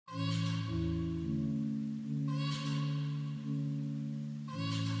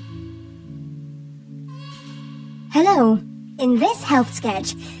Hello! In this health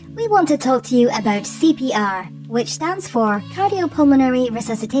sketch, we want to talk to you about CPR, which stands for Cardiopulmonary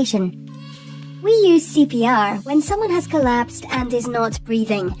Resuscitation. We use CPR when someone has collapsed and is not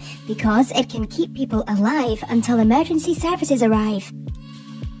breathing, because it can keep people alive until emergency services arrive.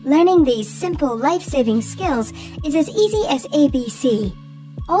 Learning these simple life-saving skills is as easy as ABC.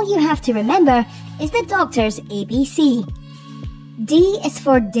 All you have to remember is the doctor's ABC. D is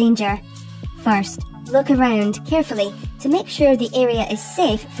for danger. First, look around carefully to make sure the area is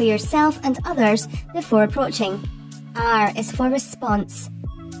safe for yourself and others before approaching. R is for response.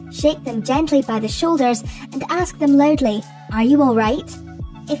 Shake them gently by the shoulders and ask them loudly, "Are you alright?"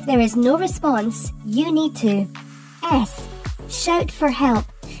 If there is no response, you need to. S. Shout for help,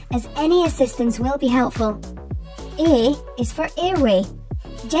 as any assistance will be helpful. A is for airway.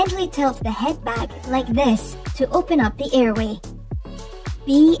 Gently tilt the head back like this to open up the airway.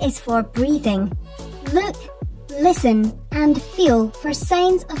 B is for breathing. Look, listen, and feel for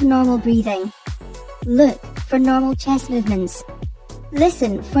signs of normal breathing. Look for normal chest movements.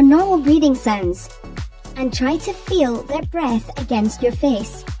 Listen for normal breathing sounds. And try to feel their breath against your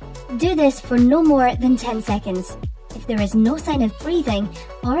face. Do this for no more than 10 seconds. If there is no sign of breathing,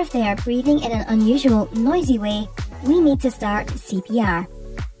 or if they are breathing in an unusual, noisy way, we need to start CPR.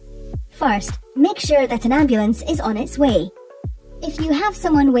 First, make sure that an ambulance is on its way. If you have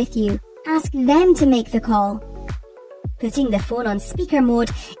someone with you, ask them to make the call. Putting the phone on speaker mode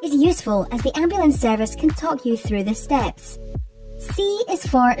is useful as the ambulance service can talk you through the steps. C is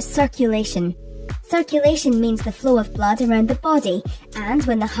for circulation. Circulation means the flow of blood around the body, and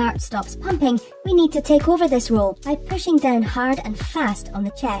when the heart stops pumping, we need to take over this role by pushing down hard and fast on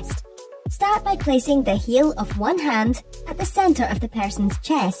the chest. Start by placing the heel of one hand at the center of the person's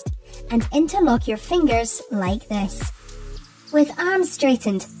chest and interlock your fingers like this. With arms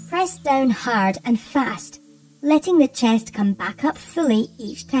straightened, press down hard and fast, letting the chest come back up fully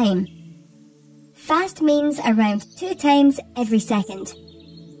each time. Fast means around 2 times every second.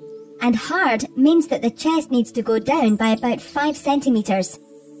 And hard means that the chest needs to go down by about 5 centimeters.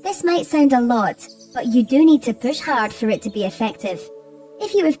 This might sound a lot, but you do need to push hard for it to be effective.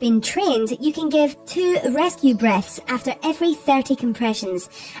 If you have been trained, you can give 2 rescue breaths after every 30 compressions,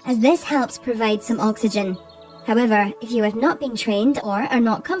 as this helps provide some oxygen. However, if you have not been trained or are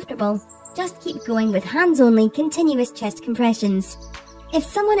not comfortable, just keep going with hands-only continuous chest compressions. If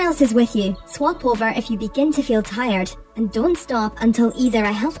someone else is with you, swap over if you begin to feel tired, and don't stop until either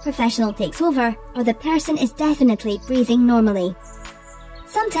a health professional takes over or the person is definitely breathing normally.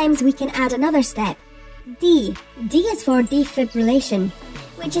 Sometimes we can add another step. D. D is for defibrillation,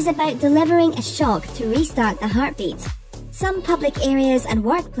 which is about delivering a shock to restart the heartbeat. Some public areas and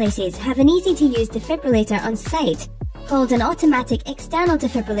workplaces have an easy-to-use defibrillator on site, called an automatic external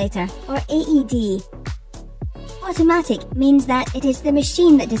defibrillator, or AED. Automatic means that it is the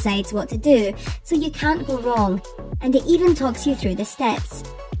machine that decides what to do, so you can't go wrong, and it even talks you through the steps.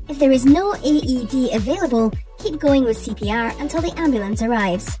 If there is no AED available, keep going with CPR until the ambulance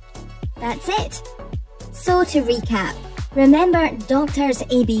arrives. That's it! So to recap, remember doctor's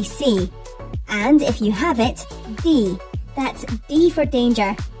ABC, and if you have it, D. That's D for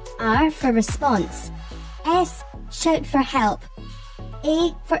danger, R for response, S, shout for help,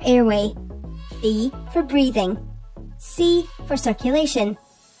 A for airway, B for breathing, C for circulation,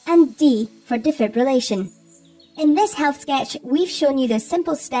 and D for defibrillation. In this health sketch, we've shown you the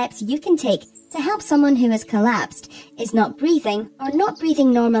simple steps you can take to help someone who has collapsed, is not breathing, or not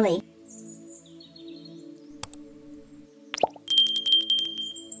breathing normally.